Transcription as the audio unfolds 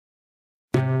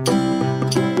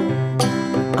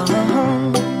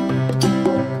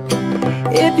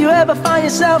ever find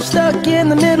yourself stuck in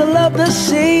the middle of the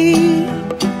sea,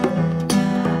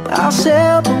 I'll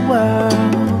sail the world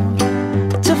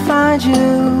to find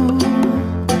you.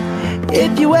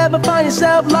 If you ever find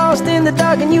yourself lost in the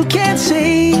dark and you can't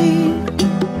see,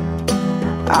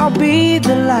 I'll be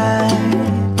the light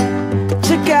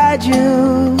to guide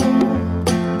you.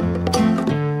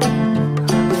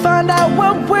 Find out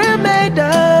what we're made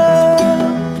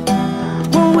of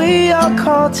when we are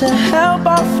called to help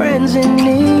our friends in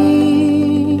need.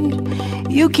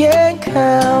 You can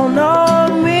count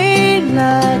on me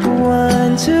like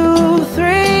 1, 2,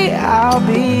 3, I'll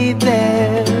be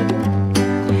there.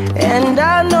 And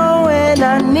I know when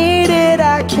I need it,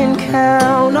 I can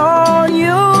count on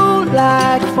you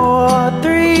like 4,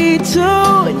 3, 2,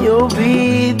 and you'll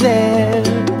be there.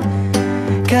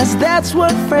 'Cause that's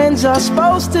what friends are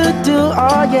supposed to do,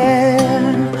 oh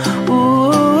yeah.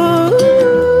 Ooh,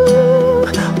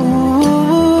 ooh,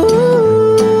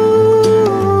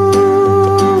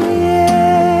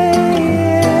 yeah,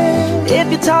 yeah. If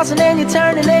you're tossing and you're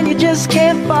turning and you just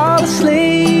can't fall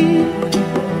asleep,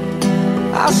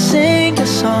 I'll sing a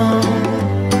song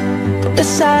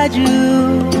beside you.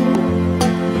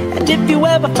 And if you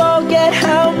ever forget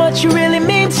how much you really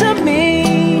mean to me,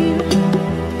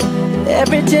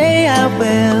 every day I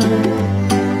will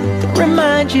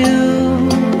remind you.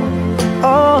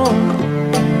 Oh,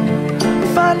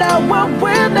 find out what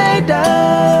we're made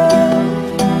of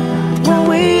when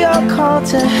we are called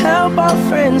to help our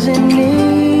friends in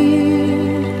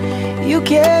need. You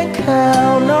can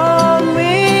count on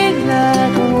me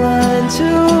like 1,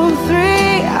 2,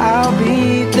 3, I'll be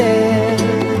there.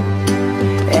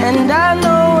 And I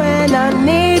know when I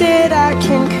need it, I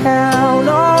can count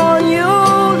on you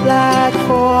like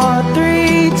 4,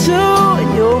 3, 2, and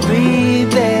you'll be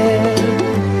there.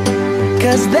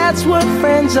 'Cause that's what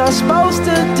friends are supposed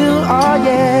to do, oh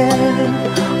yeah.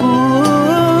 Ooh,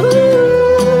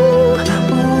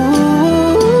 ooh,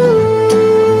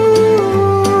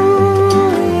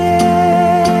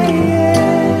 yeah, yeah.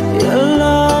 You'll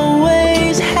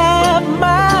always have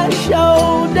my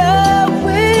shoulder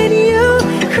when you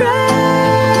cry.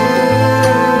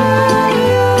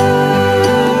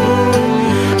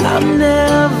 I'll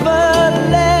never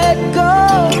let go,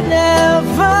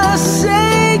 never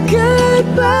say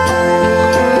goodbye.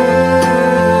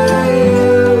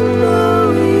 You know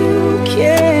you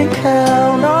can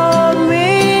count on me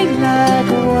like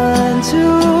 1,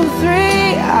 2, 3,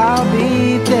 I'll be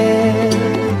there.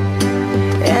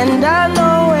 And I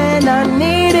know when I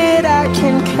need it, I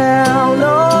can count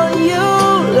on you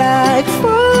like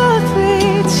 4,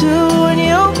 3, 2, and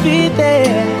you'll be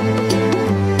there.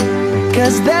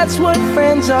 'Cause that's what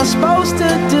friends are supposed to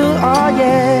do, oh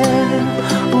yeah.